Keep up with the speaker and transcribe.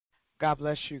God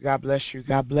bless you, God bless you,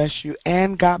 God bless you,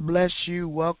 and God bless you.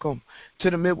 Welcome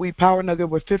to the Midweek Power Nugget,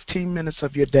 where 15 minutes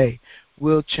of your day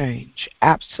will change.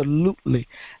 Absolutely.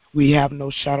 We have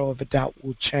no shadow of a doubt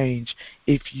will change.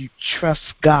 If you trust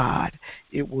God,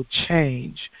 it will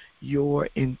change your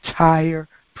entire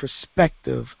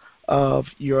perspective of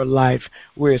your life.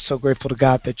 We're so grateful to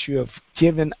God that you have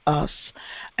given us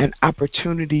an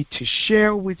opportunity to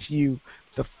share with you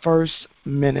the first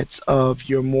minutes of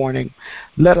your morning.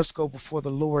 Let us go before the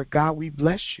Lord. God, we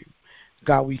bless you.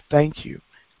 God, we thank you.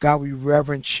 God, we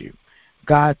reverence you.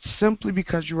 God, simply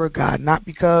because you are God, not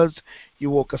because you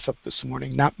woke us up this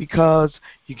morning, not because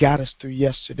you got us through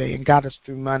yesterday and got us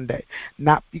through Monday,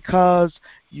 not because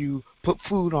you put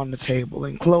food on the table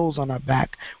and clothes on our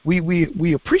back.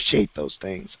 We appreciate those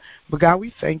things. But God,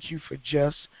 we thank you for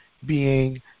just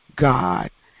being God.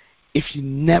 If you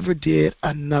never did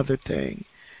another thing,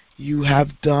 you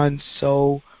have done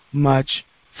so much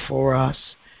for us,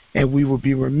 and we would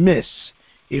be remiss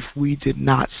if we did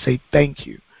not say thank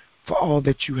you for all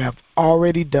that you have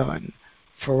already done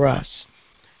for us.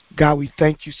 God, we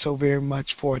thank you so very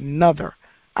much for another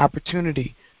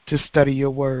opportunity to study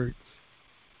your word.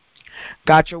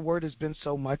 God, your word has been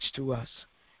so much to us,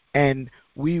 and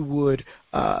we would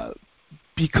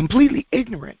be completely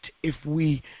ignorant if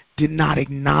we did not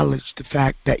acknowledge the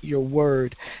fact that your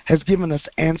word has given us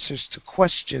answers to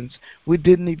questions we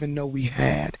didn't even know we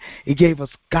had. It gave us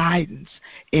guidance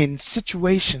in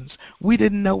situations we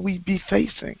didn't know we'd be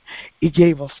facing. It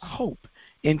gave us hope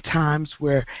in times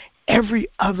where every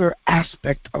other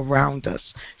aspect around us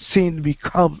seemed to be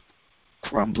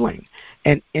crumbling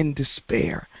and in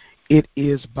despair. It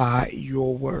is by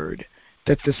your word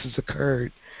that this has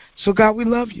occurred. So God, we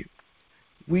love you.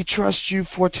 We trust you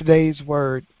for today's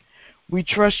word. We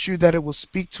trust you that it will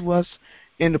speak to us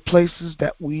in the places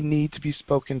that we need to be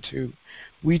spoken to.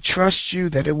 We trust you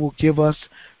that it will give us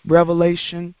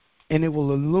revelation and it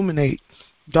will illuminate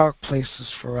dark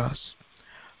places for us.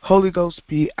 Holy Ghost,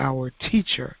 be our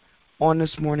teacher on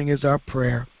this morning is our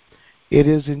prayer. It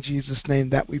is in Jesus' name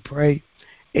that we pray.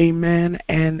 Amen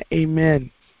and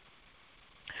amen.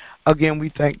 Again, we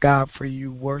thank God for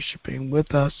you worshiping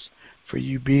with us, for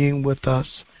you being with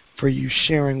us, for you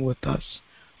sharing with us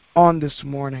on this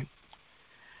morning.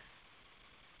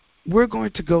 We're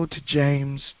going to go to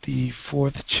James, the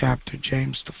fourth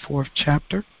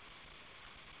chapter,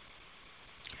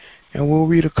 and we'll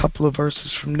read a couple of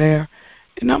verses from there.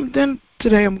 And then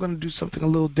today I'm going to do something a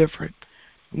little different.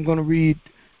 I'm going to read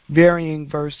varying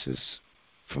verses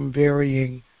from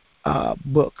varying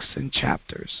books and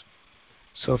chapters.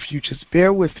 So if you just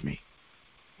bear with me,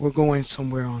 we're going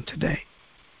somewhere on today.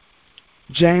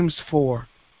 James 4,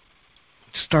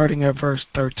 starting at verse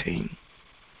 13.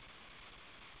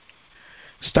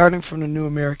 Starting from the New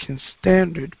American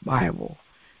Standard Bible,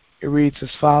 it reads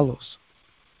as follows.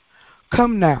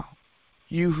 Come now,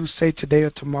 you who say today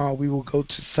or tomorrow we will go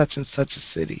to such and such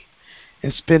a city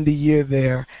and spend a year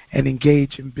there and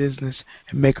engage in business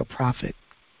and make a profit.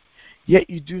 Yet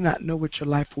you do not know what your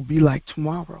life will be like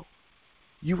tomorrow.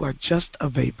 You are just a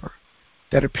vapor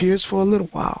that appears for a little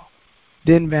while,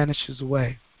 then vanishes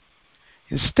away.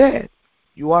 Instead,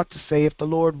 you ought to say, if the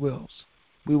Lord wills,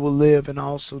 we will live and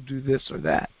also do this or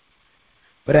that.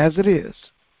 But as it is,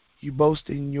 you boast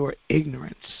in your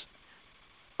ignorance.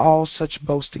 All such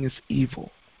boasting is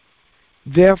evil.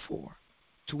 Therefore,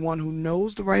 to one who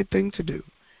knows the right thing to do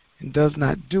and does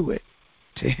not do it,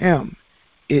 to him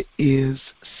it is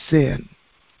sin.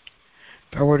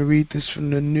 If I were to read this from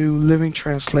the New Living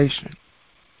Translation,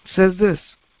 it says this.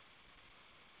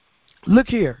 Look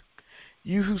here,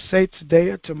 you who say today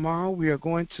or tomorrow we are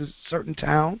going to a certain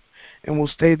town and will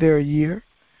stay there a year,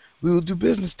 we will do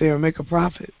business there and make a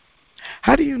profit.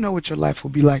 How do you know what your life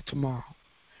will be like tomorrow?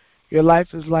 Your life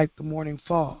is like the morning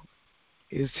fog.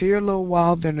 It is here a little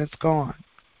while, then it's gone.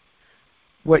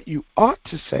 What you ought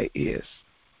to say is,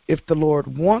 if the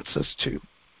Lord wants us to,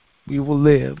 we will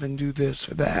live and do this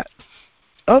or that.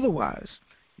 Otherwise,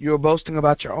 you are boasting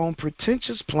about your own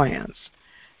pretentious plans,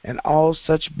 and all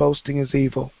such boasting is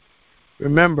evil.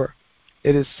 Remember,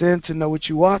 it is sin to know what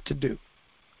you ought to do,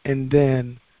 and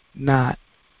then not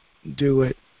do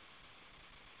it.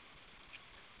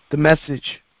 The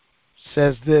Message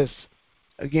says this,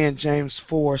 again, James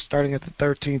 4, starting at the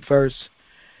 13th verse.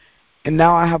 And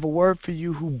now I have a word for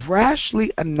you who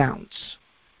brashly announce,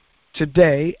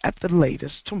 today, at the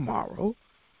latest, tomorrow,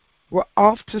 we're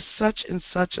off to such and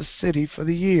such a city for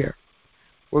the year.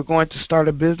 We're going to start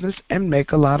a business and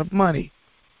make a lot of money.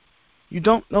 You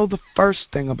don't know the first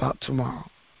thing about tomorrow.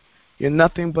 You're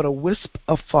nothing but a wisp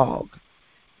of fog,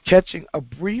 catching a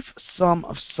brief sum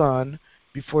of sun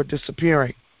before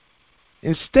disappearing.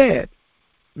 Instead,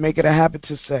 make it a habit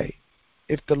to say,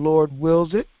 if the Lord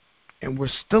wills it and we're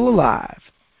still alive,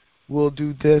 we'll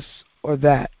do this or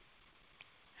that.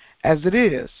 As it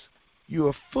is, you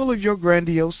are full of your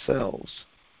grandiose selves.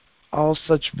 All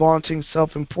such vaunting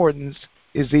self-importance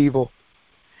is evil.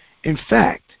 In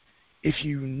fact, if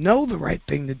you know the right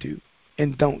thing to do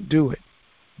and don't do it,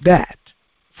 that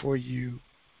for you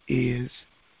is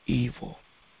evil.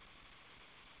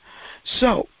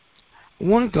 So, I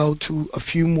want to go to a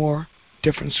few more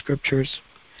different scriptures,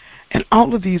 and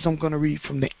all of these I'm going to read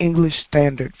from the English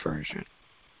Standard Version.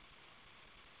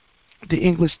 The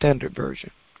English Standard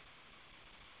Version.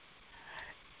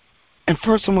 And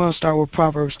first I'm going to start with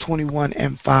Proverbs 21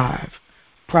 and 5.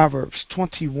 Proverbs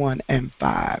 21 and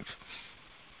 5.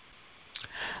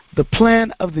 The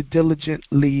plan of the diligent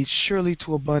leads surely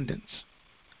to abundance,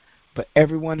 but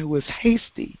everyone who is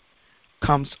hasty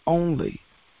comes only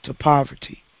to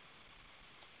poverty.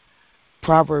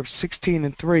 Proverbs 16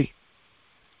 and 3.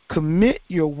 Commit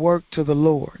your work to the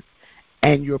Lord,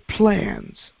 and your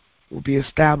plans will be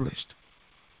established.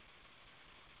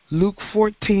 Luke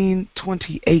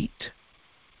 14:28.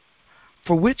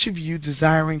 For which of you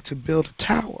desiring to build a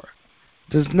tower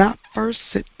does not first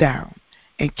sit down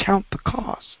and count the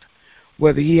cost,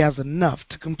 whether he has enough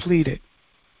to complete it?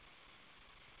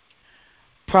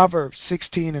 Proverbs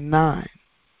 16 and 9.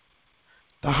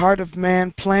 The heart of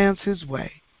man plans his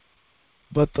way,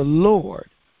 but the Lord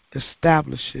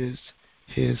establishes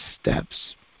his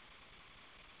steps.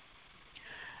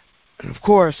 And of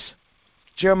course,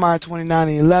 Jeremiah 29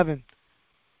 and 11.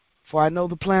 For I know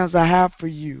the plans I have for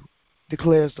you,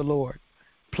 declares the Lord,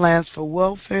 plans for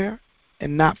welfare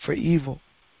and not for evil,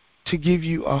 to give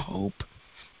you a hope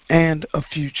and a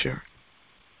future.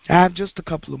 I have just a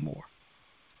couple of more.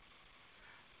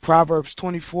 Proverbs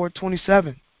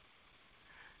 24:27.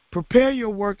 Prepare your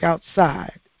work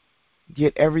outside,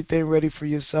 get everything ready for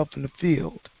yourself in the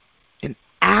field, and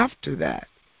after that,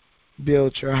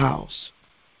 build your house.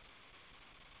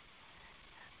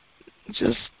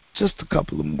 Just a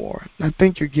couple of more. I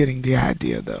think you're getting the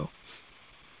idea, though.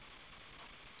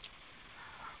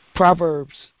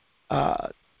 Proverbs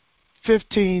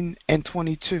 15 and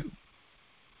 22.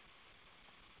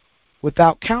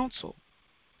 Without counsel,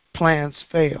 plans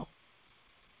fail,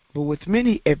 but with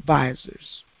many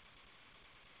advisors,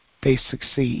 they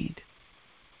succeed.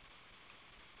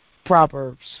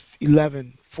 Proverbs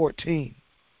 11:14.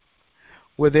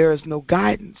 Where there is no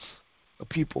guidance, a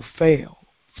people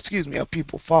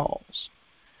falls.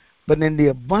 But in the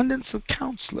abundance of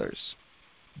counselors,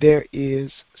 there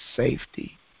is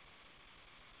safety.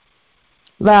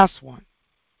 Last one,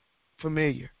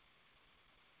 familiar.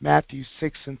 Matthew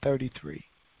 6 and 33.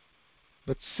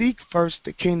 But seek first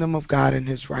the kingdom of God and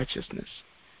his righteousness,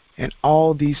 and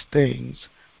all these things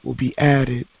will be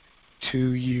added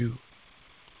to you.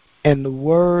 And the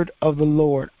word of the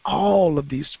Lord, all of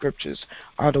these scriptures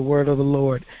are the word of the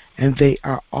Lord, and they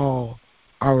are all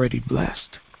already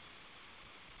blessed.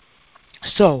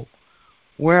 So,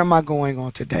 where am I going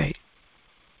on today?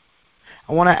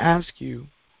 I want to ask you,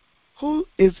 who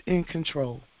is in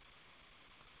control?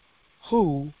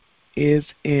 Who is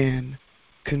in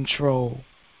control?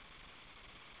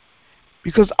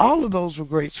 Because all of those were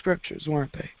great scriptures,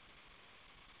 weren't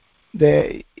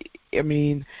they?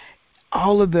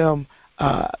 All of them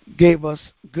gave us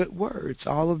good words.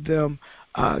 All of them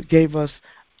gave us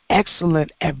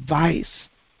excellent advice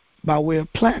by way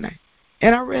of planning.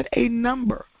 And I read a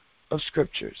number of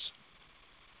scriptures,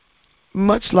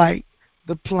 much like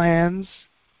the plans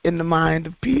in the mind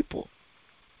of people.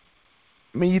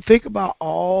 You think about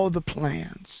all the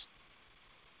plans.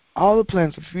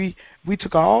 If we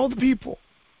took all the people,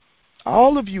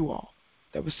 all of you all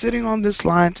that were sitting on this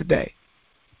line today,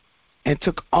 and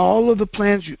took all of the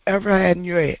plans you ever had in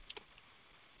your head,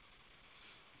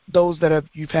 those that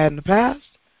you've had in the past,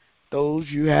 those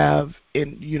you have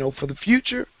for the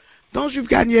future, those you've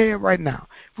got in your head right now.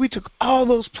 If we took all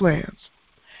those plans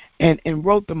and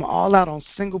wrote them all out on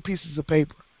single pieces of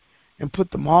paper and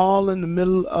put them all in the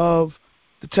middle of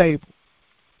the table,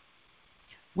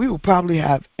 we will probably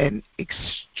have an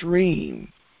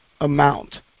extreme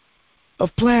amount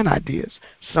of plan ideas.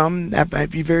 Some that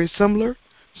might be very similar,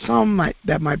 some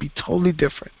that might be totally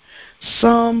different.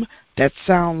 Some that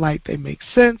sound like they make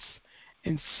sense,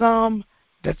 and some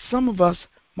that some of us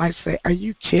might say, are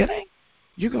you kidding?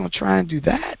 You're going to try and do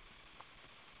that?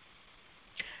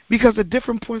 Because at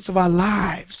different points of our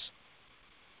lives,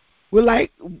 we're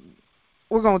like,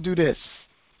 we're going to do this.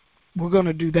 We're going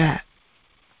to do that.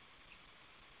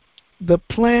 The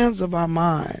plans of our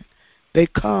mind, they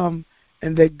come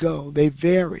and they go. They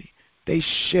vary. They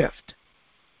shift.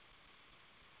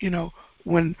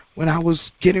 when I was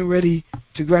getting ready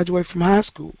to graduate from high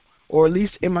school, or at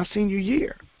least in my senior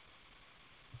year.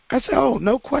 I said, oh,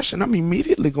 no question, I'm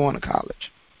immediately going to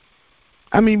college.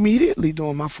 I'm immediately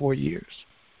doing my 4 years.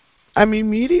 I'm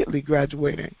immediately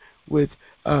graduating with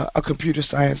a computer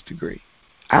science degree.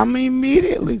 I'm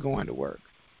immediately going to work.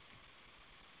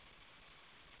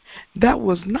 That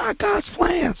was not God's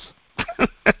plans.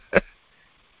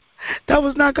 That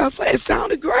was not God's plan. It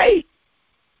sounded great.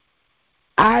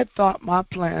 I thought my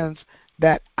plans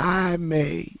that I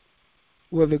made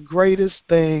were the greatest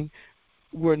thing,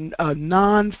 were a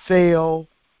non-fail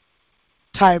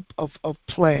type of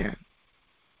plan.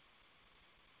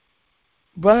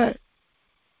 But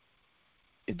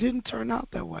it didn't turn out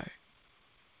that way.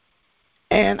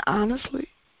 And honestly,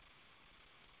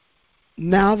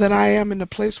 now that I am in the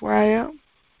place where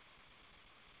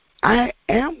I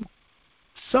am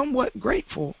somewhat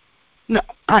grateful. No,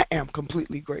 I am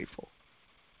completely grateful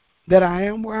that I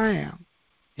am where I am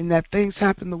and that things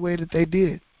happened the way that they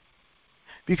did.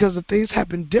 Because if things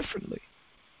happened differently,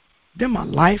 then my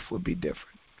life would be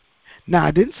different. Now,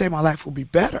 I didn't say my life would be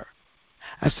better.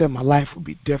 I said my life would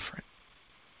be different.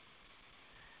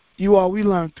 You all, we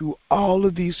learned through all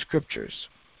of these scriptures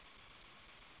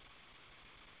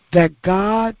that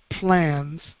God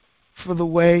plans for the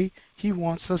way He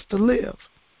wants us to live.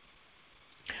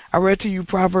 I read to you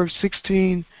Proverbs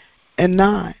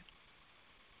 16:9.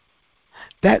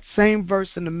 That same verse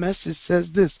in the Message says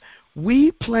this: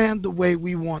 we plan the way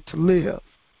we want to live,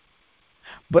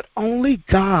 but only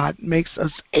God makes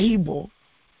us able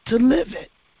to live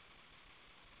it.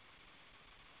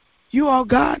 You all,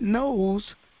 God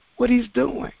knows what He's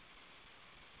doing.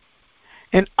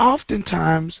 And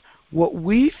oftentimes, what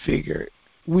we figure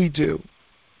we do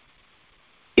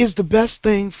is the best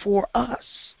thing for us.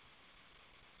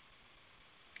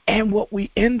 And what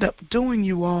we end up doing,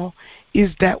 you all,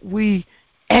 is that we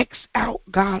X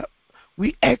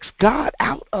God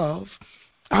out of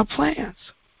our plans.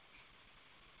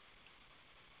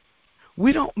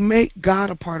 We don't make God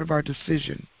a part of our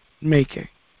decision making.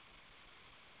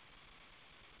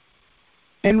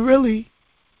 And really,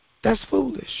 that's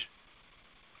foolish.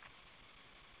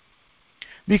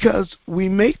 Because we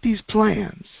make these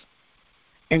plans,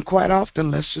 and quite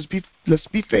often, let's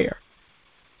be fair,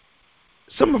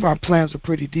 some of our plans are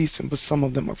pretty decent, but some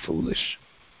of them are foolish.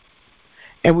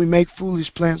 And we make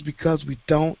foolish plans because we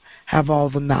don't have all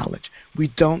the knowledge. We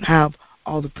don't have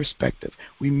all the perspective.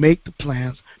 We make the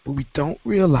plans, but we don't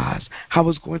realize how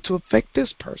it's going to affect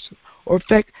this person or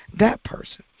affect that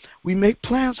person. We make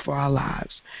plans for our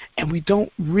lives, and we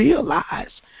don't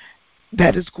realize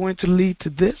that it's going to lead to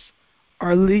this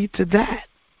or lead to that.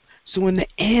 So in the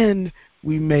end,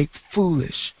 we make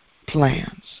foolish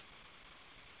plans.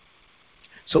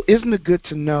 So isn't it good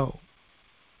to know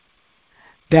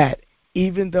that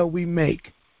even though we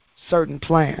make certain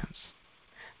plans,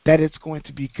 that it's going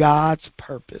to be God's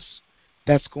purpose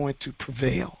that's going to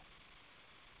prevail.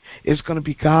 It's going to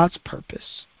be God's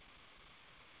purpose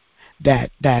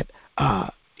that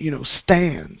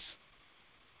stands.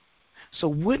 So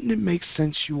wouldn't it make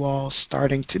sense, you all,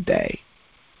 starting today,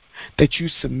 that you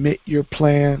submit your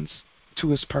plans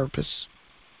to His purpose?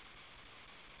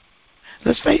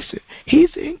 Let's face it,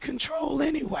 He's in control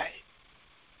anyway.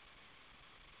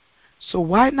 So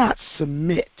why not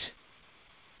submit?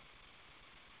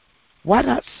 Why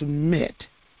not submit?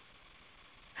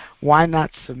 Why not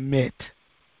submit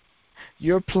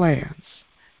your plans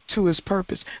to His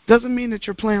purpose? Doesn't mean that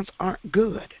your plans aren't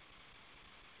good.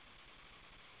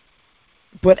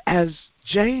 But as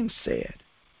James said,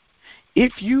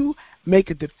 if you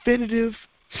make a definitive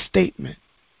statement,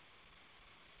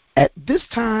 at this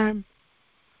time,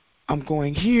 I'm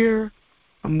going here,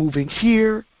 I'm moving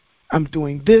here, I'm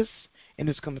doing this, and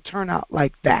it's going to turn out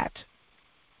like that.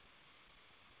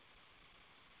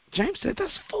 James said,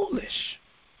 that's foolish.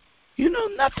 You know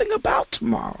nothing about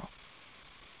tomorrow.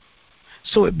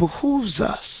 So it behooves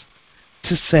us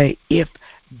to say, if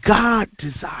God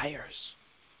desires,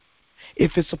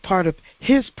 if it's a part of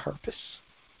His purpose,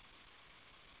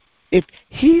 if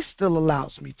He still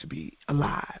allows me to be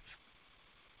alive,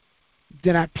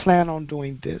 then I plan on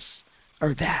doing this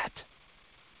or that.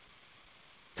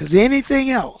 Because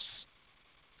anything else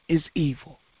is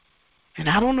evil. And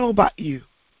I don't know about you,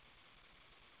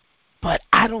 but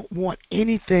I don't want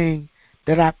anything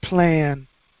that I plan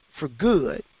for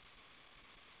good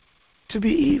to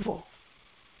be evil.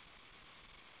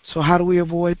 So how do we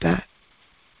avoid that?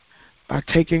 By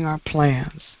taking our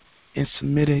plans and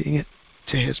submitting it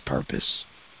to His purpose.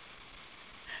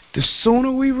 The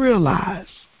sooner we realize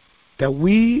that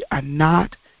we are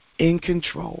not in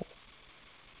control,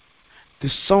 the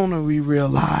sooner we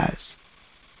realize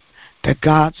that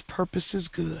God's purpose is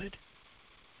good.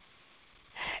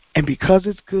 And because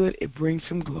it's good, it brings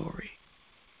him glory.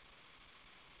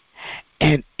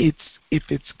 And if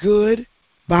it's good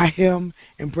by him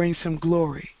and brings him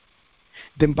glory,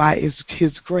 then by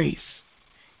his grace,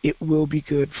 it will be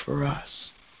good for us.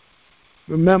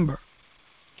 Remember,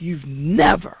 you've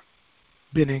never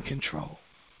been in control.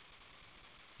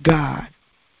 God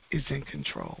is in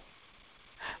control.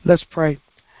 Let's pray.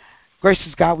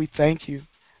 Gracious God, we thank you.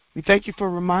 We thank you for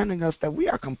reminding us that we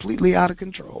are completely out of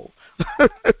control.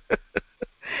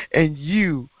 And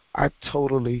you are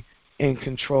totally in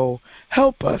control.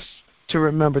 Help us to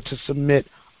remember to submit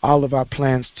all of our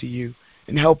plans to you,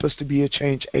 and help us to be a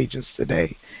change agents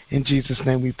today. In Jesus'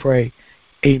 name we pray.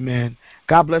 Amen.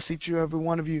 God bless each and every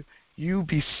one of you. You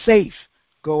be safe.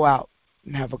 Go out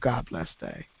and have a God bless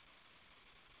day.